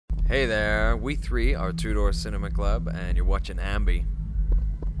Hey there, we three are Two Door Cinema Club, and you're watching AMBY.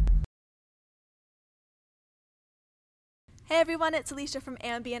 Hey everyone, it's Alicia from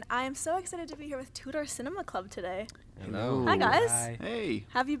AMBY, and I am so excited to be here with Two Door Cinema Club today. Hello. Hi guys. Hi. Hey.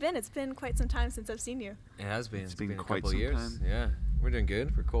 How have you been? It's been quite some time since I've seen you. It has been. It's been a quite couple some years. time. Yeah, we're doing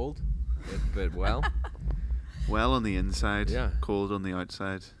good. We're cold, but well. Well on the inside, Yeah. cold on the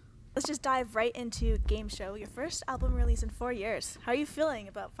outside. Let's just dive right into Game Show, your first album release in 4 years. How are you feeling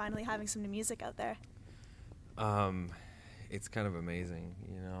about finally having some new music out there? It's kind of amazing,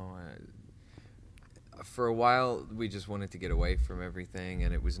 you know. For a while, we just wanted to get away from everything,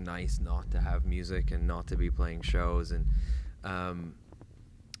 and it was nice not to have music and not to be playing shows. And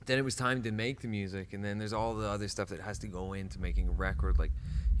then it was time to make the music, and then there's all the other stuff that has to go into making a record, like,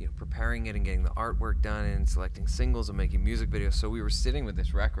 you know, preparing it and getting the artwork done and selecting singles and making music videos. So we were sitting with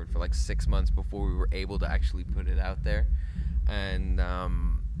this record for like 6 months before we were able to actually put it out there, and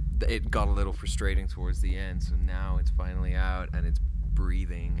it got a little frustrating towards the end. So now it's finally out and it's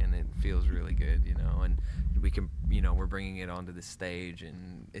breathing and it feels really good, you know, and we can, you know, we're bringing it onto the stage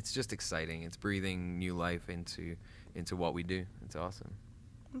and it's just exciting. It's breathing new life into what we do. It's awesome.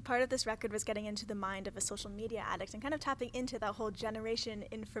 Part of this record was getting into the mind of a social media addict and kind of tapping into that whole generation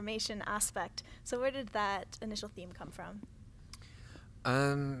information aspect. So where did that initial theme come from?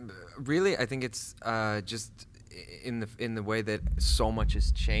 Really, I think it's just in the way that so much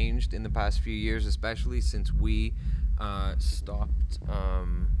has changed in the past few years, especially since we stopped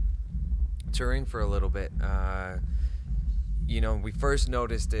touring for a little bit. You know, we first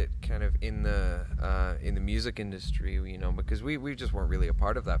noticed it kind of in the music industry, you know, because we just weren't really a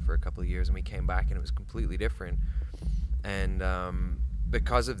part of that for a couple of years, and we came back and it was completely different, and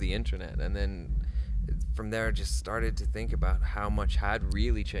because of the internet. And then from there, just started to think about how much had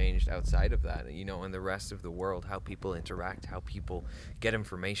really changed outside of that, you know, in the rest of the world, how people interact, how people get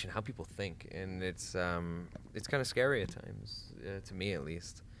information, how people think, and it's kind of scary at times, to me at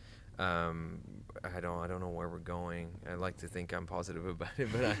least. I don't know where we're going. I like to think I'm positive about it,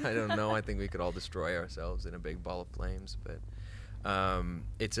 but I don't know. I think we could all destroy ourselves in a big ball of flames. But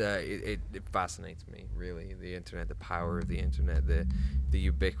it fascinates me, really. The internet, the power of the internet, the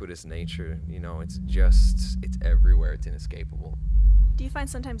ubiquitous nature. You know, it's everywhere. It's inescapable. Do you find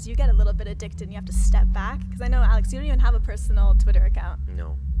sometimes you get a little bit addicted and you have to step back? Because I know, Alex, you don't even have a personal Twitter account.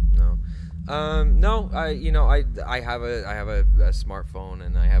 No. No, I have a smartphone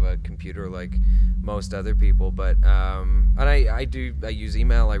and I have a computer like most other people, but and I use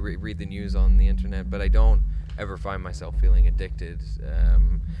email. I read the news on the internet, but I don't ever find myself feeling addicted.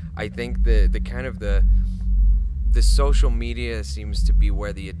 I think the kind of the social media seems to be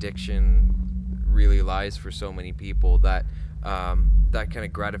where the addiction really lies for so many people. That kind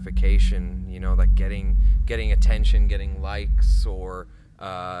of gratification, you know, like getting attention, getting likes, or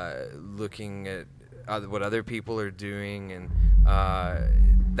looking at what other people are doing, and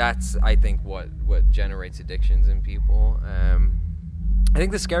that's, I think, what generates addictions in people. I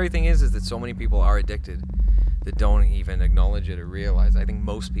think the scary thing is that so many people are addicted that don't even acknowledge it or realize. I think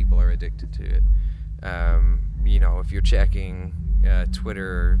most people are addicted to it. You know, if you're checking Twitter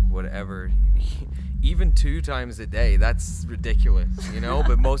or whatever, even 2 times a day, that's ridiculous, you know,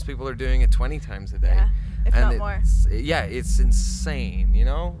 but most people are doing it 20 times a day. Yeah, if and not more. Yeah, it's insane, you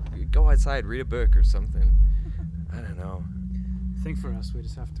know? You go outside, read a book or something. I don't know. I think for us, we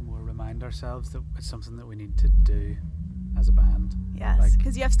just have to more remind ourselves that it's something that we need to do as a band. Yes,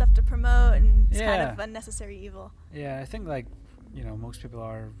 because you have stuff to promote and it's kind Yeah. of unnecessary evil. Yeah, I think, like, you know, most people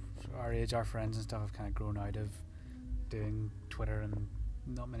our age, our friends and stuff, have kind of grown out of doing Twitter, and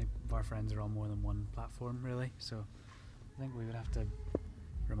not many of our friends are on more than one platform, really. So I think we would have to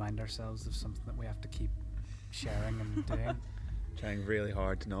remind ourselves of something that we have to keep sharing and doing. Trying really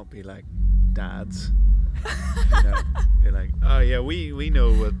hard to not be like dads. You know, be like, oh yeah, we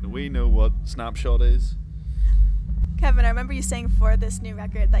know what Snapshot is. Kevin, I remember you saying for this new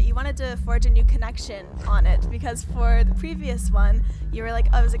record that you wanted to forge a new connection on it, because for the previous one, you were like,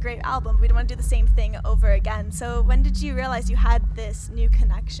 oh, it was a great album, but we don't want to do the same thing over again. So when did you realize you had this new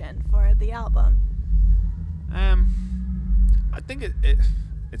connection for the album? I think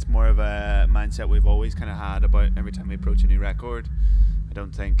it's more of a mindset we've always kind of had about every time we approach a new record. I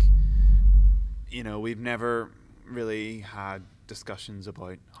don't think, you know, we've never really had discussions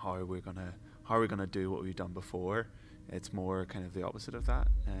about how we're gonna do what we've done before. It's more kind of the opposite of that.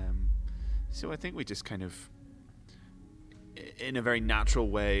 So I think we just kind of, in a very natural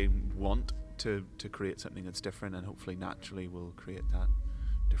way, want to create something that's different, and hopefully naturally we'll create that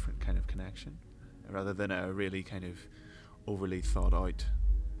different kind of connection, rather than a really kind of overly thought out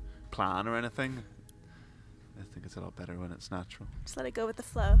plan or anything. I think it's a lot better when it's natural. Just let it go with the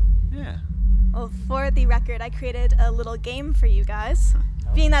flow. Yeah. Well, for the record, I created a little game for you guys.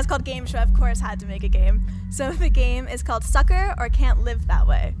 Being that it's called Game Show, I of course had to make a game. So the game is called Sucker or Can't Live That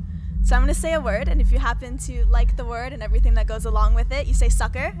Way. So I'm going to say a word, and if you happen to like the word and everything that goes along with it, you say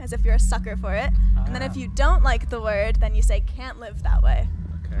sucker, as if you're a sucker for it. And then if you don't like the word, then you say can't live that way.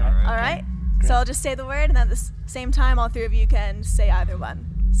 Okay. All right? So I'll just say the word, and then at the same time, all three of you can say either one.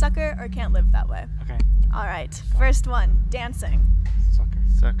 Sucker or can't live that way. Okay. All right. First one, dancing. Sucker.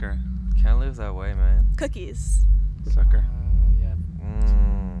 Sucker. Can't live that way, man. Cookies. Sucker. Yeah.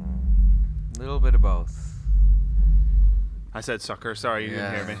 Little bit of both. I said sucker. Sorry, you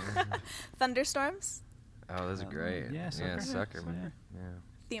didn't hear me. Thunderstorms. Oh, those are great. Yeah, sucker. Yeah, sucker, Yeah. man. Yeah.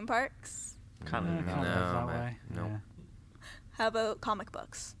 Theme parks. Can't live Can't that live No, that man. way. No. Yeah. How about comic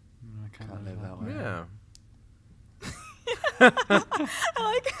books? Can't live that way. Yeah. I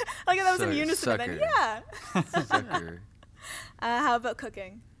like that was in unison. Sucker. Then yeah. Sucker. How about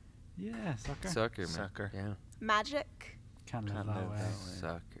cooking? Yeah, sucker. Sucker, man. Sucker. Yeah. Magic. Can't live Can't that live way.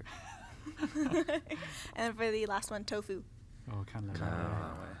 that way. Sucker. And for the last one, tofu. Oh, can't live No. that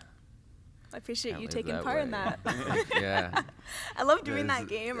way. I appreciate Can't you live taking that part in way. that. Yeah. I love doing that There's-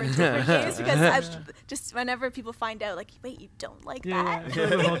 game or different games because just whenever people find out, like, wait, you don't like Yeah, that?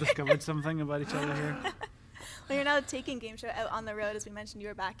 yeah. We've all discovered something about each other here. Well, you're now taking Game Show out on the road. As we mentioned, you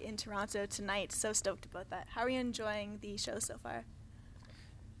were back in Toronto tonight. So stoked about that. How are you enjoying the show so far?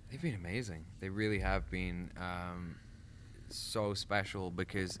 They've been amazing. They really have been so special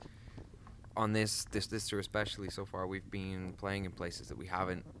because on this tour especially so far, we've been playing in places that we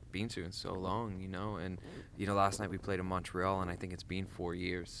haven't been to in so long, you know. And, you know, last night we played in Montreal, and I think it's been 4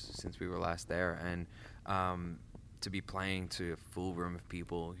 years since we were last there. And to be playing to a full room of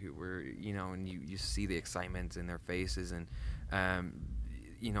people who were, you know, and you see the excitement in their faces and,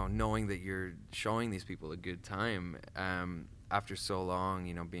 you know, knowing that you're showing these people a good time after so long,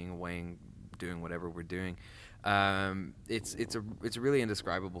 you know, being away and doing whatever we're doing. It's a really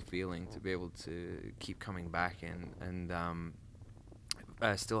indescribable feeling to be able to keep coming back and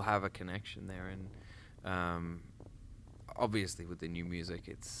still have a connection there. And obviously with the new music,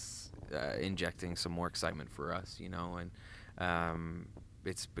 it's injecting some more excitement for us, you know, and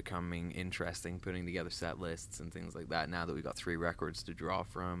it's becoming interesting putting together set lists and things like that now that we've got 3 records to draw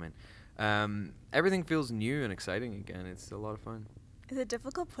from, and everything feels new and exciting again. It's a lot of fun. Is it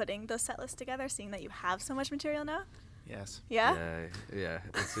difficult putting those set lists together, seeing that you have so much material now? Yes. Yeah? Yeah,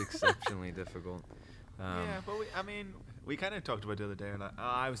 it's exceptionally difficult. Yeah, but we kind of talked about it the other day. Like,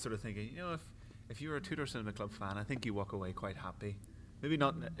 I was sort of thinking, you know, if you were a Tudor Cinema Club fan, I think you walk away quite happy. Maybe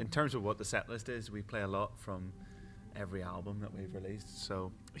not in terms of what the set list is. We play a lot from every album that we've released.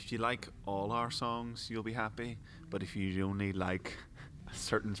 So if you like all our songs, you'll be happy. But if you only like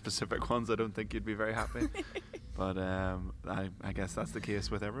certain specific ones, I don't think you'd be very happy. But I guess that's the case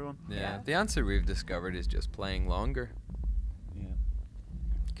with everyone. Yeah. The answer we've discovered is just playing longer. Yeah.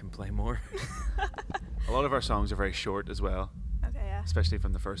 Can play more. A lot of our songs are very short as well, Okay, yeah. especially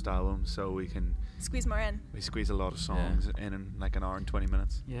from the first album. So we Squeeze more in. squeeze a lot of songs in like an hour and 20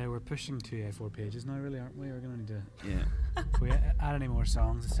 minutes. Yeah, we're pushing to A4 pages now, really, aren't we? We're going to need to. Yeah. If we add any more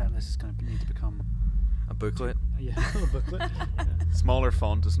songs, the set list is going to need to become. A booklet. Yeah, a booklet. Yeah. Smaller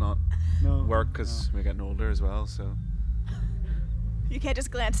font does not No. work because we're getting older as well. So You can't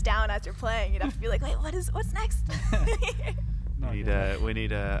just glance down as you're playing. You'd have to be like, wait, what's next? No, we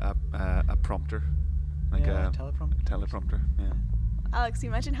need a prompter, like yeah, a teleprompter. teleprompter. Yeah. Alex, you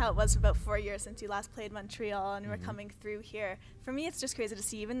mentioned how it was about 4 years since you last played Montreal and you were Mhm. coming through here. For me, it's just crazy to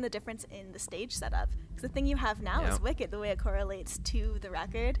see even the difference in the stage setup. Because the thing you have now is Yeah. wicked, the way it correlates to the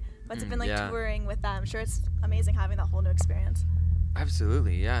record. What's it been like Yeah. touring with that? I'm sure it's amazing having that whole new experience.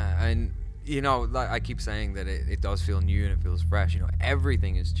 Absolutely, yeah. And, you know, like I keep saying that it does feel new and it feels fresh. You know,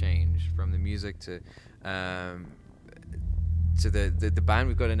 everything has changed from the music to the band.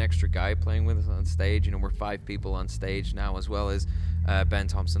 We've got an extra guy playing with us on stage. You know, we're 5 people on stage now, as well as Ben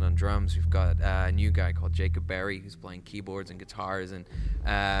Thompson on drums. We've got a new guy called Jacob Berry who's playing keyboards and guitars, and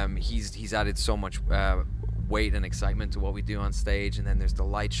he's added so much weight and excitement to what we do on stage. And then there's the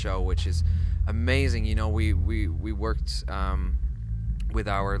light show, which is amazing. You know, we worked with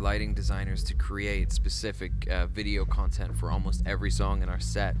our lighting designers to create specific video content for almost every song in our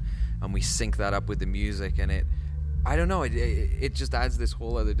set, and we sync that up with the music, and I don't know, it just adds this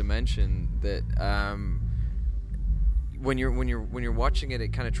whole other dimension that when you're watching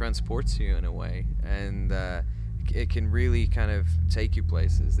it kind of transports you in a way, and it can really kind of take you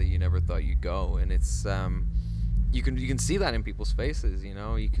places that you never thought you'd go. And it's you can see that in people's faces. You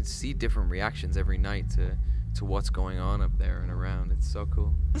know, you can see different reactions every night to what's going on up there and around. It's so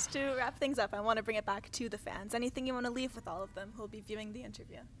cool. Just to wrap things up, I want to bring it back to the fans. Anything you want to leave with all of them who will be viewing the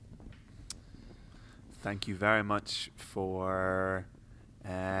interview? Thank you very much for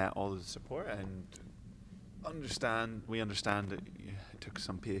all of the support, and we understand that it took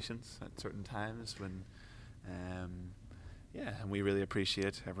some patience at certain times when and we really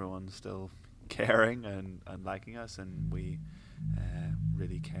appreciate everyone still caring and liking us, and we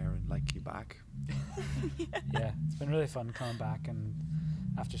really care and like you back. Yeah, it's been really fun coming back and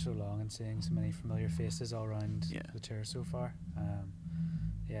after so long and seeing so many familiar faces all around the tour so far.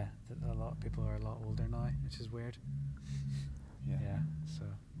 A lot of people are a lot older now, which is weird. Yeah, so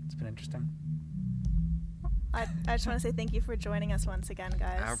it's been interesting. I just want to say thank you for joining us once again,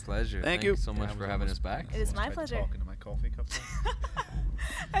 guys. Our pleasure. Thank you you so much for having us back. It is my pleasure. Talking to my coffee cup.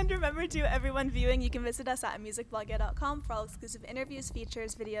 And remember, to everyone viewing, you can visit us at musicblogger.com for all exclusive interviews,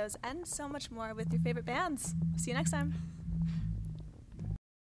 features, videos, and so much more with your favorite bands. See you next time.